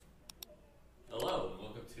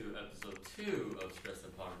2 of Stress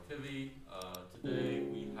and Productivity. Today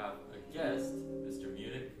we have a guest, Mr.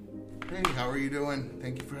 Muennink. Hey, how are you doing?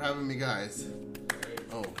 Thank you for having me, guys. Great.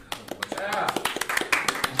 Oh,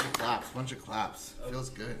 bunch of claps. Feels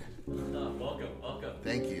good. Welcome.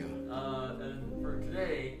 Thank you. And for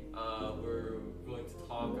today, we're going to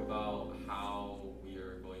talk about how we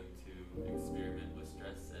are going to experiment with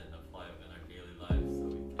stress and apply it in our daily lives so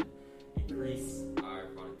we can increase our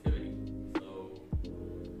productivity. So,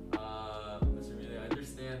 Mr. Muennink, I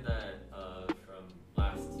understand that from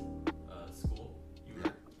last school you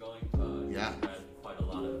were going, Yeah. you had quite a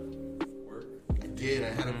lot of work. I did. I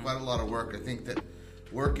had quite a lot of work. I think that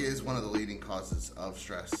work is one of the leading causes of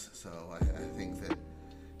stress. So I think that,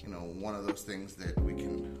 one of those things that we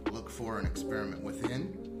can look for and experiment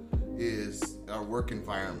within is our work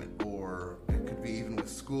environment, or it could be even with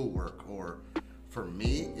schoolwork, or for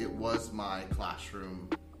me, it was my classroom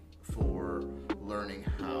for learning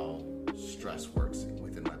how stress works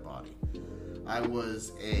within my body. I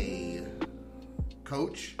was a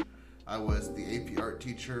coach. I was the AP art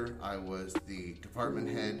teacher. I was the department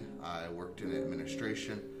head. I worked in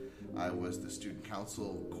administration. I was the student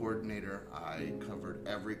council coordinator. I covered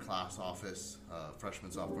every class office,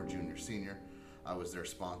 freshman, sophomore, junior, senior. I was their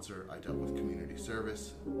sponsor. I dealt with community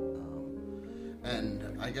service.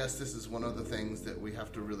 And I guess this is one of the things that we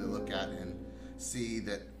have to really look at and see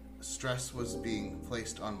that stress was being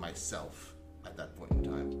placed on myself at that point in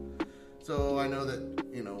time. So I know that,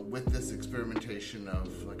 with this experimentation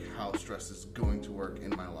of like how stress is going to work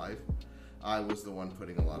in my life, I was the one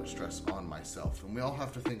putting a lot of stress on myself. And we all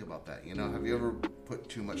have to think about that. Have you ever put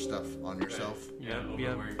too much stuff on yourself? Right. Yeah,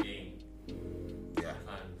 overworking. Yeah.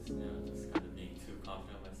 Sometimes, just kind of being too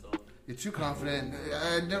confident in myself. You're too confident.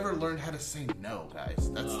 I never learned how to say no, guys.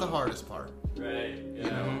 That's the hardest part. Right.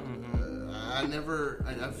 Yeah.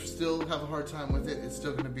 I still have a hard time with it. It's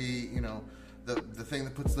still going to be, the thing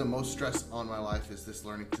that puts the most stress on my life is this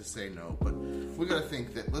learning to say no. But we got to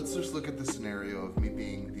think that, let's just look at the scenario of me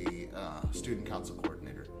being the student council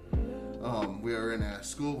coordinator. We are in a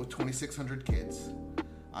school with 2,600 kids.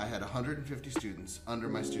 I had 150 students under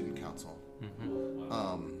my student council.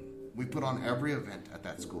 We put on every event at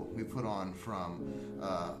that school. We put on from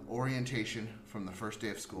orientation from the first day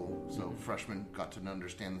of school. So freshmen got to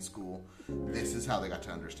understand the school. This is how they got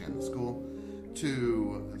to understand the school.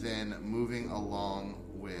 To then moving along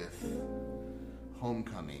with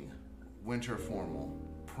homecoming, winter formal,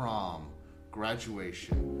 prom,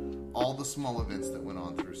 graduation, all the small events that went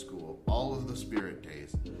on through school, all of the spirit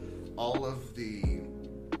days, all of the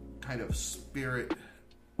kind of spirit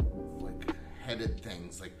headed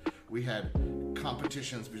things. Like we had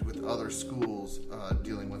competitions with other schools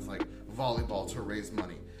dealing with like volleyball to raise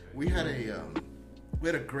money. We had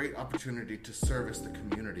a great opportunity to service the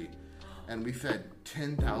community. And we fed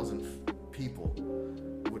 10,000 people,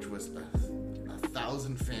 which was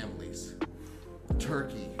 1,000 families,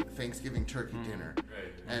 Thanksgiving turkey dinner.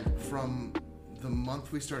 Right. And from the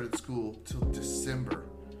month we started school till December,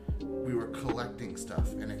 we were collecting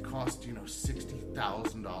stuff, and it cost,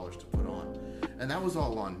 $60,000 to put on. And that was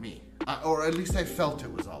all on me, or at least I felt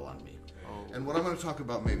it was all on me. Oh. And what I'm going to talk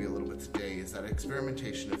about maybe a little bit today is that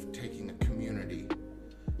experimentation of taking a community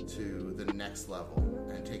to the next level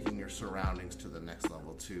and taking your surroundings to the next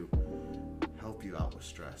level to help you out with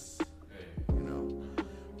stress.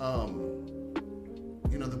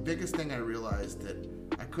 The biggest thing I realized that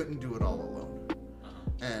I couldn't do it all alone.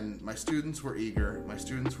 And my students were eager, my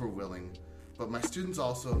students were willing, but my students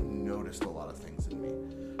also noticed a lot of things in me.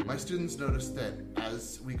 My students noticed that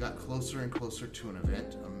as we got closer and closer to an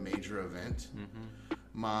event, a major event,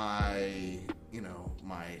 my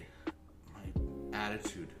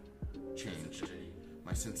attitude changed.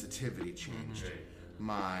 My sensitivity changed.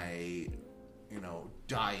 My,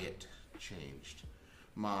 diet changed.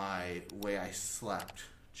 My way I slept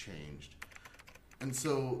changed. And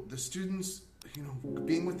so the students,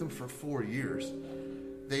 being with them for 4 years,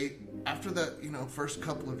 after that, first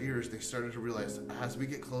couple of years, they started to realize as we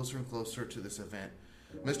get closer and closer to this event,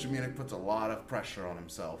 Mr. Muennink puts a lot of pressure on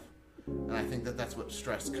himself. And I think that that's what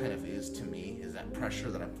stress kind of is to me, is that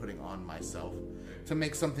pressure that I'm putting on myself to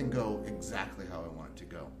make something go exactly how I want it to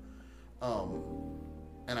go.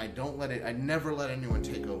 And I never let anyone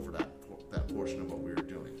take over that portion of what we were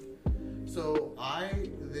doing. So I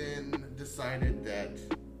then decided that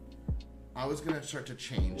I was going to start to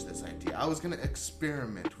change this idea. I was going to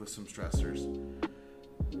experiment with some stressors.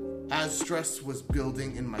 As stress was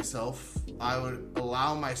building in myself, I would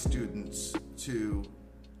allow my students to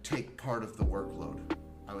take part of the workload.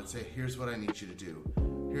 I would say, here's what I need you to do.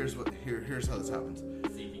 Here's how this happens.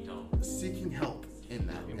 Seeking help in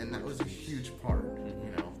that. And that was a huge part,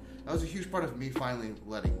 that was a huge part of me finally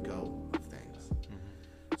letting go of things.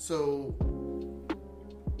 So,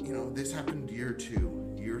 this happened year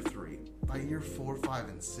 2, year 3. By year 4, 5,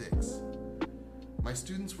 and 6, my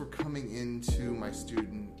students were coming into my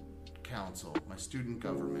student council, my student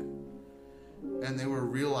government, and they were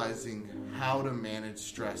realizing how to manage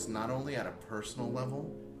stress, not only at a personal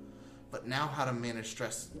level, but now how to manage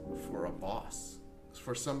stress for a boss,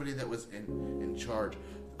 for somebody that was in charge.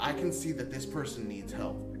 I can see that this person needs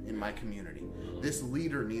help in my community. This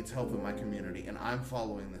leader needs help in my community, and I'm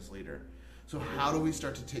following this leader. So how do we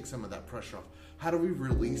start to take some of that pressure off? How do we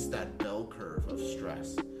release that bell curve of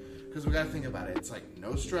stress? Because we got to think about it. It's like,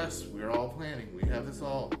 no stress. We're all planning. We have this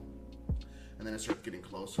all. And then it starts getting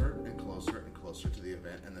closer and closer and closer to the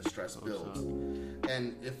event, and the stress builds.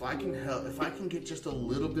 And if I can get just a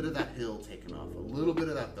little bit of that hill taken off, a little bit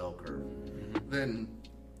of that bell curve, then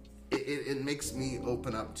it makes me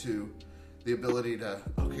open up to the ability to,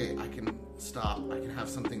 okay, I can stop, I can have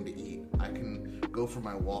something to eat, I can go for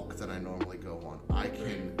my walk that I normally go on, I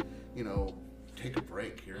can, take a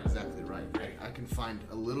break. You're exactly right. I can find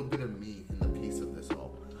a little bit of me in the piece of this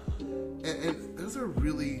all. And those are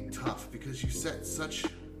really tough because you set such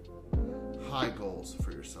high goals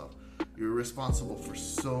for yourself. You're responsible for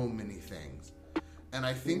so many things. And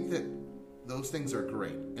I think that those things are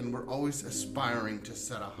great, and we're always aspiring to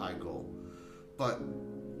set a high goal. But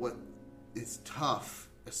what is tough,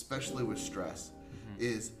 especially with stress,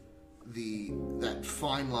 is that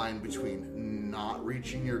fine line between not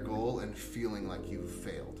reaching your goal and feeling like you've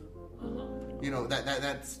failed.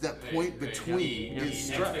 That's that point between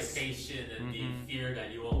is stress. Expectation and the fear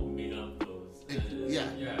that you won't meet up those.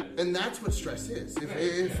 And that's what stress is.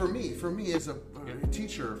 For me as a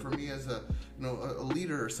teacher, for me as a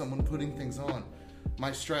leader or someone putting things on,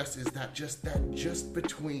 my stress is that just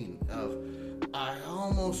between of I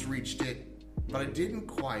almost reached it, but I didn't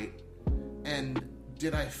quite. And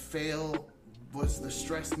did I fail? Was the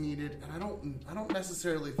stress needed? And I don't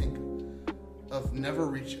necessarily think of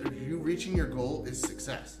you reaching your goal is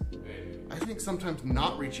success. I think sometimes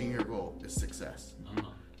not reaching your goal is success.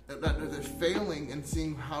 That failing and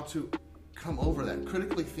seeing how to come over that,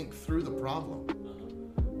 critically think through the problem,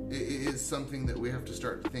 is something that we have to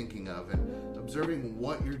start thinking of, and observing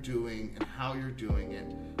what you're doing and how you're doing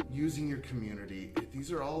it, using your community.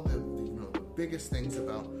 These are all the biggest things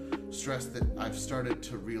about stress that I've started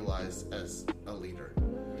to realize as a leader.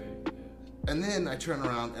 And then I turn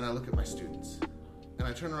around and I look at my students. And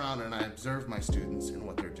I turn around and I observe my students and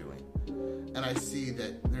what they're doing. And I see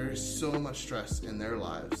that there is so much stress in their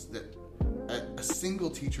lives that a single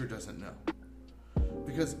teacher doesn't know.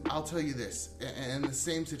 Because I'll tell you this, in the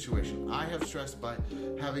same situation, I have stress by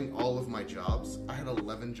having all of my jobs. I had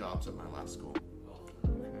 11 jobs at my last school.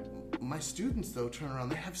 My students, though, turn around,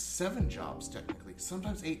 they have 7 jobs technically,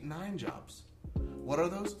 sometimes 8, 9 jobs. What are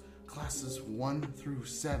those? Classes 1 through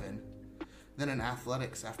 7, then an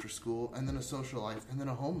athletics after school, and then a social life, and then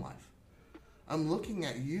a home life. I'm looking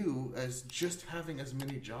at you as just having as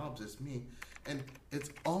many jobs as me, and it's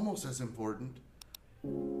almost as important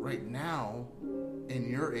right now in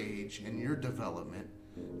your age, in your development,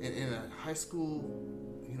 in a high school,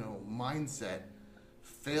 mindset.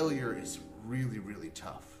 Failure is really, really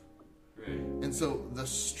tough. And so the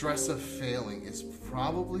stress of failing is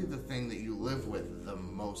probably the thing that you live with the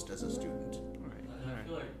most as a student. And I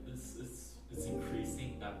feel like it's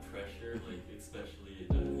increasing that pressure, like especially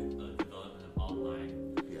the development of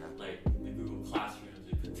online. Like the Google Classrooms,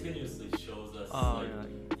 it continuously shows us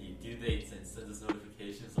the due dates and sends us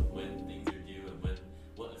notifications of when things are due and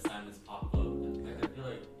what assignments pop up. And I feel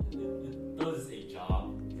like it does a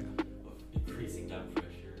job of increasing that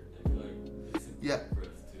pressure. I feel like it's important for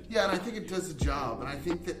us to. Yeah, and I think it does the job, and I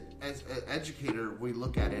think that as an educator, we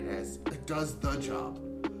look at it as it does the job.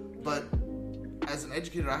 But as an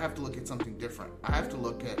educator, I have to look at something different. I have to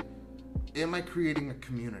look at, am I creating a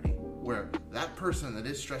community where that person that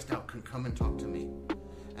is stressed out can come and talk to me?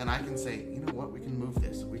 And I can say, you know what, we can move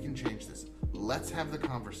this, we can change this. Let's have the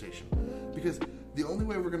conversation. Because the only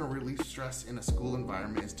way we're going to relieve stress in a school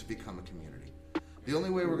environment is to become a community. The only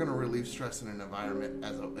way we're going to relieve stress in an environment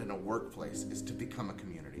in a workplace is to become a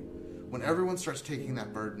community. When everyone starts taking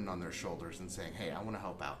that burden on their shoulders and saying, hey, I want to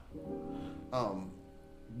help out,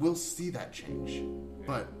 we'll see that change.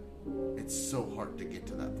 But it's so hard to get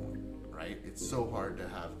to that point, right? It's so hard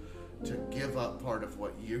to give up part of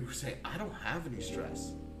what you say. I don't have any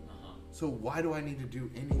stress, so why do I need to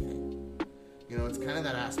do anything? It's kind of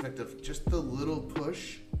that aspect of just the little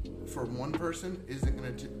push for one person isn't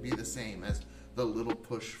going to be the same as the little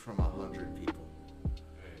push from 100 people,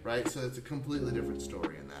 right? So it's a completely different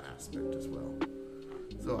story in that aspect as well.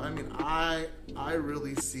 So I mean, I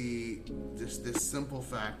really see just this simple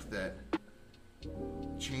fact that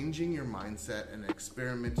changing your mindset and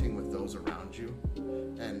experimenting with those around you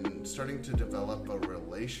and starting to develop a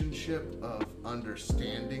relationship of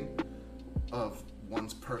understanding of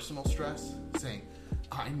one's personal stress, saying,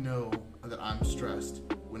 I know that I'm stressed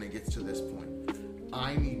when it gets to this point.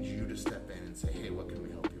 I need you to step in and say, hey, what can we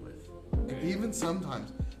help you with? And even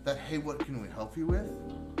sometimes that, hey, what can we help you with,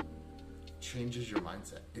 changes your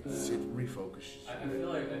mindset. It refocuses. I feel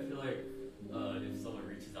like if someone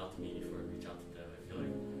reaches out to me before I reach out to them, I feel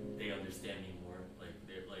like they understand me more.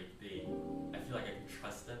 I feel like I can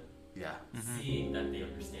trust them. Yeah. Seeing that they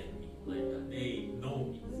understand me, they know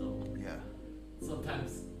me. So yeah.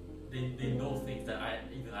 Sometimes they know things that I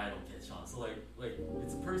don't catch on. So like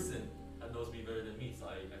it's a person that knows me better than me. So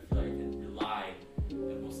I feel like I can rely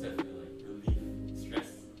and most definitely relieve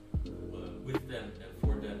stress with them and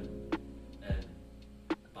for them and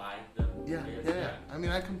by them. Yeah. I mean,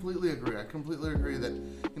 I completely agree. That,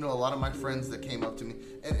 a lot of my friends that came up to me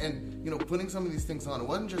and putting some of these things on, it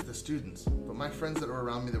wasn't just the students, but my friends that were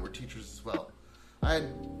around me that were teachers as well. I had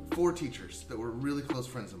 4 teachers that were really close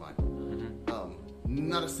friends of mine.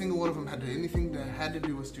 Not a single one of them had anything that had to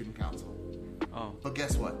do with student council. Oh. But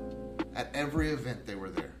guess what? At every event, they were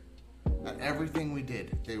there. At everything we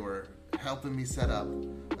did, they were helping me set up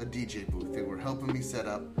a DJ booth. They were helping me set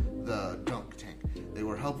up the dunk tank. They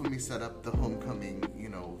were helping me set up the homecoming,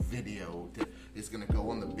 video that is going to go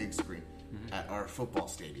on the big screen at our football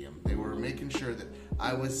stadium. They were making sure that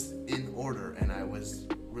I was in order and I was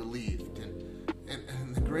relieved.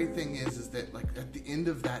 And the great thing is that at the end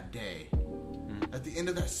of that day, at the end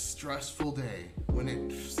of that stressful day, when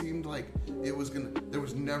it seemed like there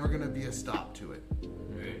was never gonna be a stop to it,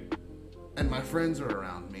 and my friends are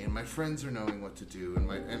around me, and my friends are knowing what to do,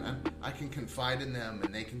 and I can confide in them,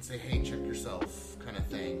 and they can say, "Hey, check yourself," kind of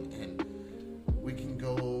thing, and we can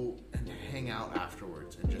go and hang out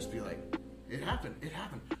afterwards and just be like, "It happened,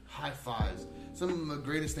 high fives." Some of the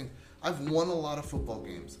greatest things. I've won a lot of football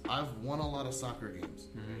games. I've won a lot of soccer games.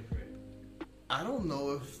 I don't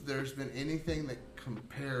know if there's been anything that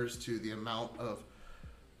compares to the amount of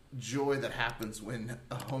joy that happens when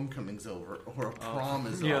a homecoming's over or a prom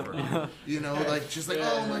is over. Oh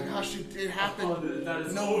my gosh, it happened. That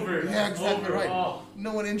is over. Yeah, exactly over. right. Oh.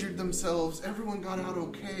 No one injured themselves. Everyone got out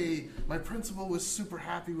okay. My principal was super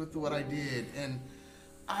happy with what I did, and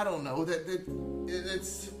I don't know that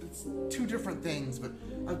it's 2 different things. But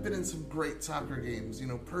I've been in some great soccer games,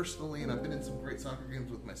 personally, and I've been in some great soccer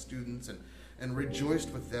games with my students and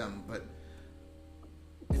rejoiced with them. But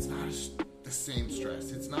it's not the same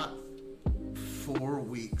stress. It's not 4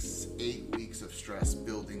 weeks, 8 weeks of stress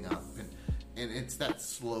building up, and it's that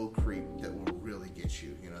slow creep that will really get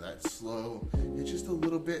you. That slow. It's just a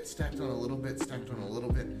little bit stacked on a little bit, stacked on a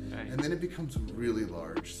little bit, and then it becomes really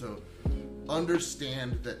large. So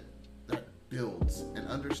understand that builds, and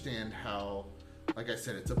understand how, like I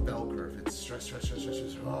said, it's a bell curve. It's stress,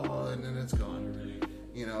 and then it's gone.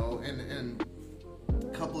 And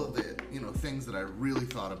a couple of the things that I really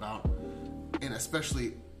thought about, and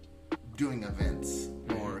especially doing events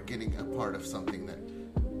or getting a part of something that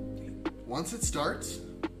once it starts,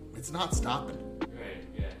 it's not stopping. Right.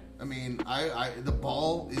 Yeah. I mean, the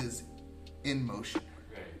ball is in motion.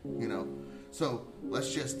 Right. So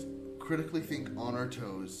let's just critically think on our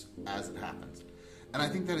toes as it happens. And I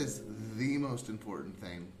think that is the most important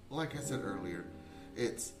thing. Like I said earlier,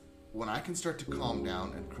 it's when I can start to calm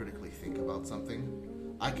down and critically think about something,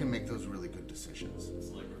 I can make those really good decisions.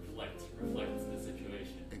 So reflect the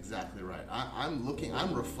situation. Exactly right.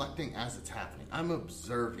 I'm reflecting as it's happening. I'm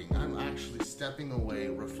observing. I'm actually stepping away,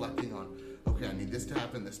 reflecting on, okay, I need this to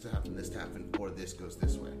happen, this to happen, this to happen, or this goes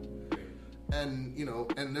this way. And,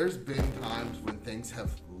 and there's been times when things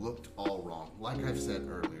have looked all wrong. Like I've said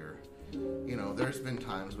earlier, there's been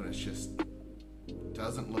times when it's just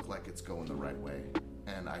doesn't look like it's going the right way.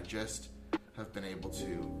 And I just have been able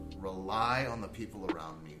to rely on the people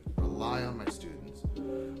around me, rely on my students,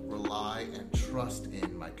 rely and trust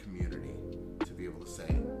in my community to be able to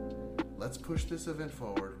say, let's push this event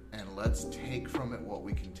forward and let's take from it what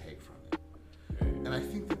we can take from it. And I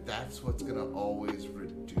think that that's what's going to always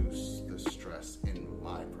reduce the stress in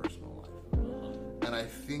my personal life. And I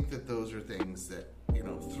think that those are things that,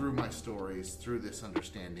 through my stories, through this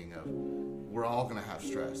understanding of we're all going to have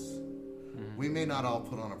stress. We may not all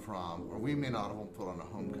put on a prom, or we may not all put on a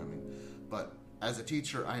homecoming, but as a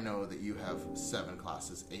teacher, I know that you have 7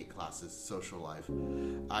 classes, 8 classes, social life.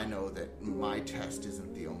 I know that my test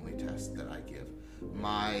isn't the only test that I give.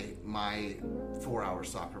 My 4-hour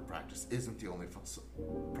soccer practice isn't the only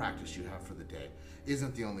practice you have for the day,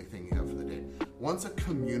 isn't the only thing you have for the day. Once a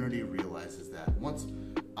community realizes that, once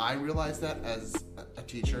I realize that as a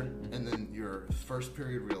teacher, and then your first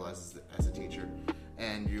period realizes it as a teacher,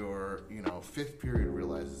 and your 5th period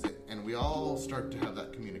realizes it, and we all start to have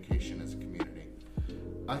that communication as a community,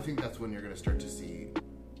 I think that's when you're going to start to see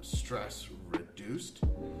stress reduced.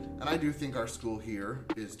 And I do think our school here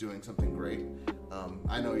is doing something great.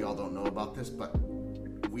 I know y'all don't know about this, but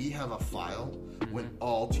we have a file when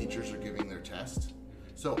all teachers are giving their test,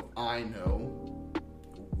 so I know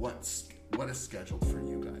what is scheduled for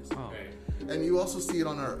you guys. Oh. And you also see it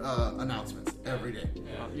on our announcements every day.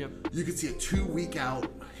 Yep. You can see it 2 weeks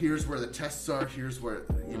out. Here's where the tests are. Here's where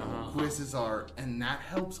quizzes are, and that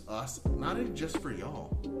helps us. Not even just for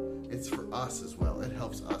y'all, it's for us as well. It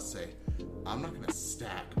helps us say, I'm not going to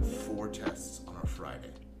stack 4 tests on a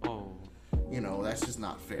Friday. Oh. That's just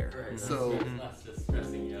not fair. Right. So That's just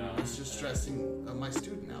stressing you out. it's just stressing my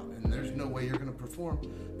student out, and there's no way you're going to perform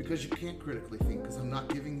because you can't critically think because I'm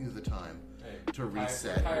not giving you the time to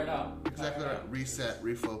reset. Tired out. Exactly right. Reset,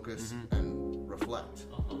 refocus, and reflect.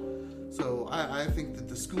 So I think that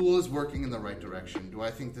the school is working in the right direction. Do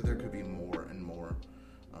I think that there could be more and more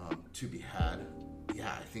to be had?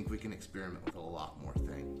 Yeah, I think we can experiment with a lot more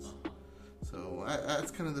things. So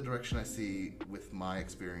that's kind of the direction I see with my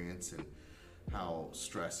experience and how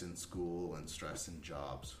stress in school and stress in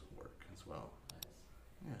jobs work as well.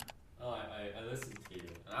 Nice. Yeah. Oh, I listened to you,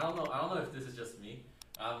 and I don't know if this is just me.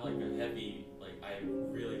 I'm like a heavy, I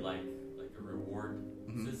really like a reward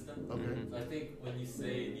system. Okay. So I think when you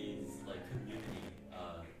say these community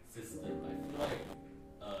system, I feel like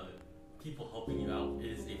people helping you out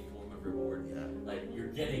is a form of reward. Yeah. You're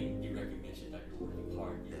getting the recognition that you're working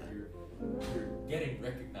hard. You're getting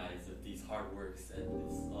recognized of these hard works and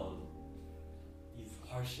these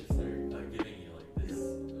hardships that are giving you this.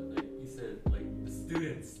 Like you said, the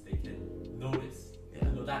students, they can notice. Yeah.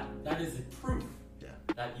 That is a proof. Yeah.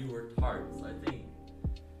 That you worked hard. So I think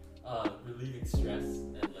relieving stress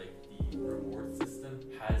and the reward system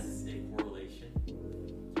has a correlation.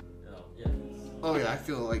 Oh yeah, I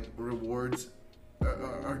feel like rewards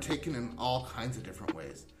are taken in all kinds of different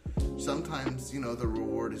ways. Sometimes, the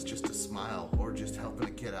reward is just a smile or just helping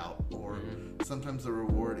a kid out, or sometimes the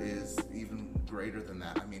reward is even greater than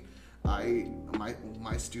that. I mean,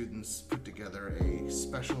 my students put together a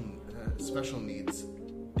special needs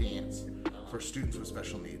dance for students with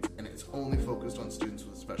special needs, and it's only focused on students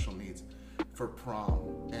with special needs for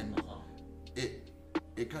prom, and it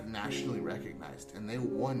got nationally recognized, and they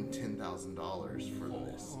won $10,000 for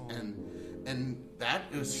this, and that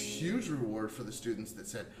is huge reward for the students that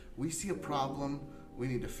said, we see a problem, we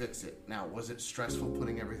need to fix it. Now, was it stressful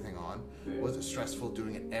putting everything on? Was it stressful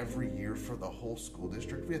doing it every year for the whole school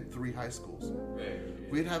district? We had 3 high schools.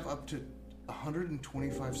 We'd have up to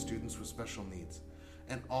 125 students with special needs,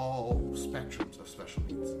 and all spectrums of special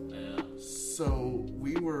needs. Yeah. So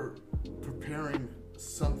we were preparing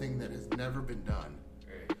something that has never been done,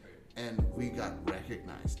 and we got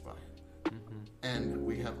recognized by it. And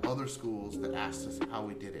we have other schools that asked us how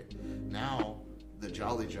we did it. Now, the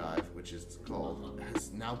Jolly Jive, which is called,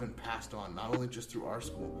 has now been passed on, not only just through our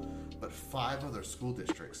school, but 5 other school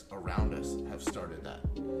districts around us have started that.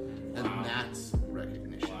 And that's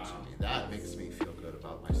recognition to me. That makes me feel good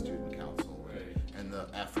about my student council and the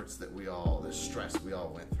efforts that the stress we all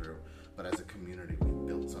went through. But as a community, we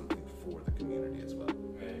built something for the community as well.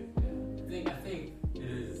 Right. I think it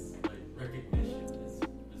is recognition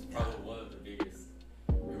is probably one of the biggest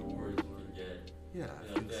rewards you can get. Yeah, I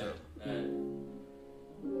think so.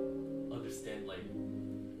 Understand how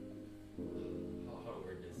to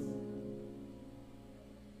word this.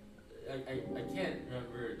 I can't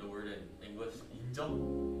remember the word in English.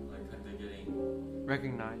 인정, kind of getting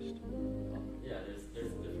recognized. Yeah,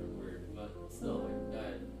 there's a different word, but still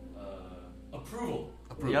that approval.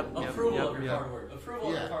 Approval. Approval of your hard work. Approval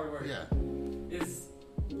of your hard work. Is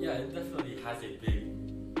it definitely has a big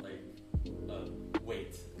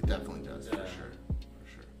weight. It definitely does for sure.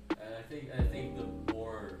 And I think the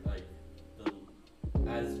more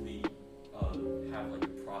as we have a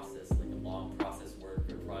process, a long process work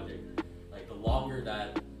or project, the longer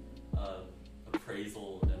that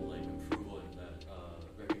appraisal and approval and that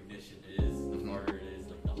recognition is, the harder it is,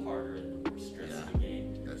 the harder and the more stress you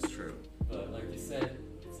gain. That's true. But like you said,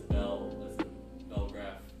 it's a bell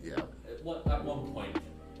graph. Yeah. At one point, it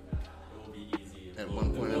will be easy. At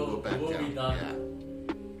one point, it'll go back down. Be done. Yeah.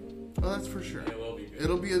 Well, that's for sure. It will be good.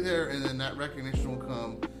 It'll be there, and then that recognition will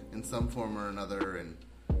come in some form or another, and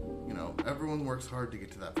everyone works hard to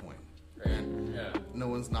get to that point. Right. And Yeah. no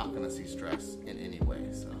one's not going to see stress in any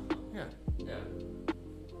way. So yeah. Yeah.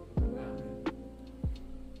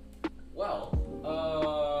 Well,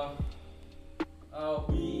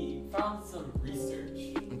 we found some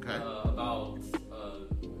research about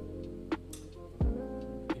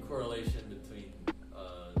the correlation between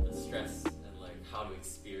the stress and like how to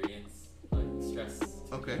experience like stress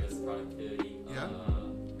to give us productivity. Yeah.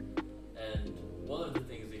 And one of the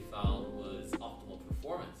things we found was optimal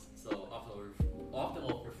performance. So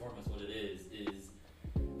optimal performance, what it is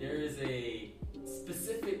there is a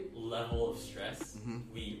specific level of stress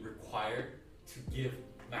we require to give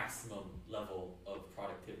maximum level of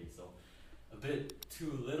productivity. So a bit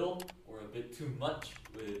too little or a bit too much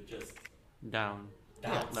would just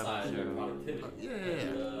downside your productivity.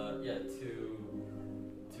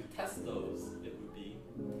 To test those, it would be.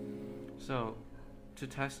 So to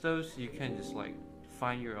test those, you can just like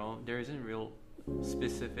find your own. There isn't real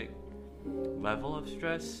specific level of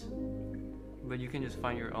stress, but you can just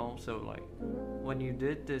find your own. So like when you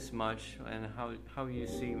did this much and how you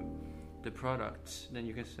see the products, then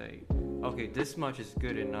you can say, okay, this much is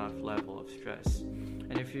good enough level of stress.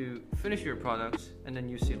 And if you finish your products and then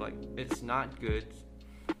you see like it's not good,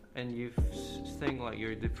 and you think like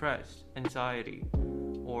you're depressed, anxiety,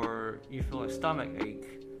 or you feel like stomach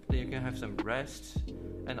ache, then you can have some rest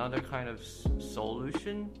and other kind of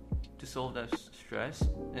solution to solve that stress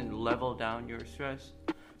and level down your stress.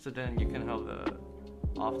 So then you can have the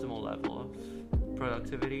optimal level of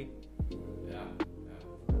productivity. Yeah.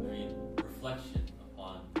 I mean, reflection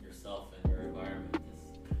upon yourself and your environment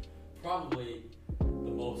is probably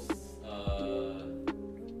the most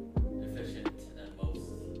efficient and most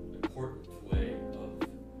important way of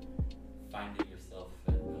finding yourself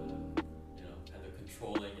and kind of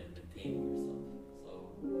controlling and maintaining yourself.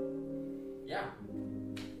 So yeah,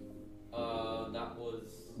 that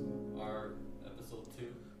was our episode 2.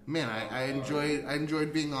 Man, I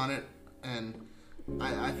enjoyed being on it, and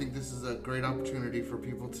I think this is a great opportunity for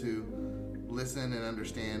people to listen and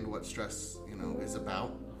understand what stress is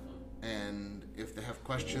about. And if they have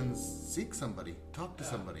questions, seek somebody, talk to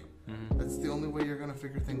somebody. That's the only way you're going to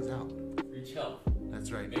figure things out. Reach help.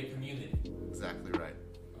 That's right. Make community. Exactly right.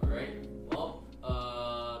 All right. Well,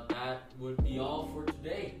 that would be all for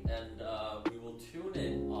today, and we will tune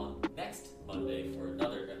in on next Monday for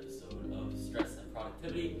another episode of Stress and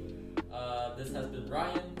Productivity. This has been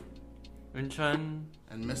Ryan, Yunchen,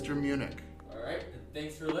 and Mr. Muennink. All right, and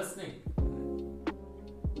thanks for listening.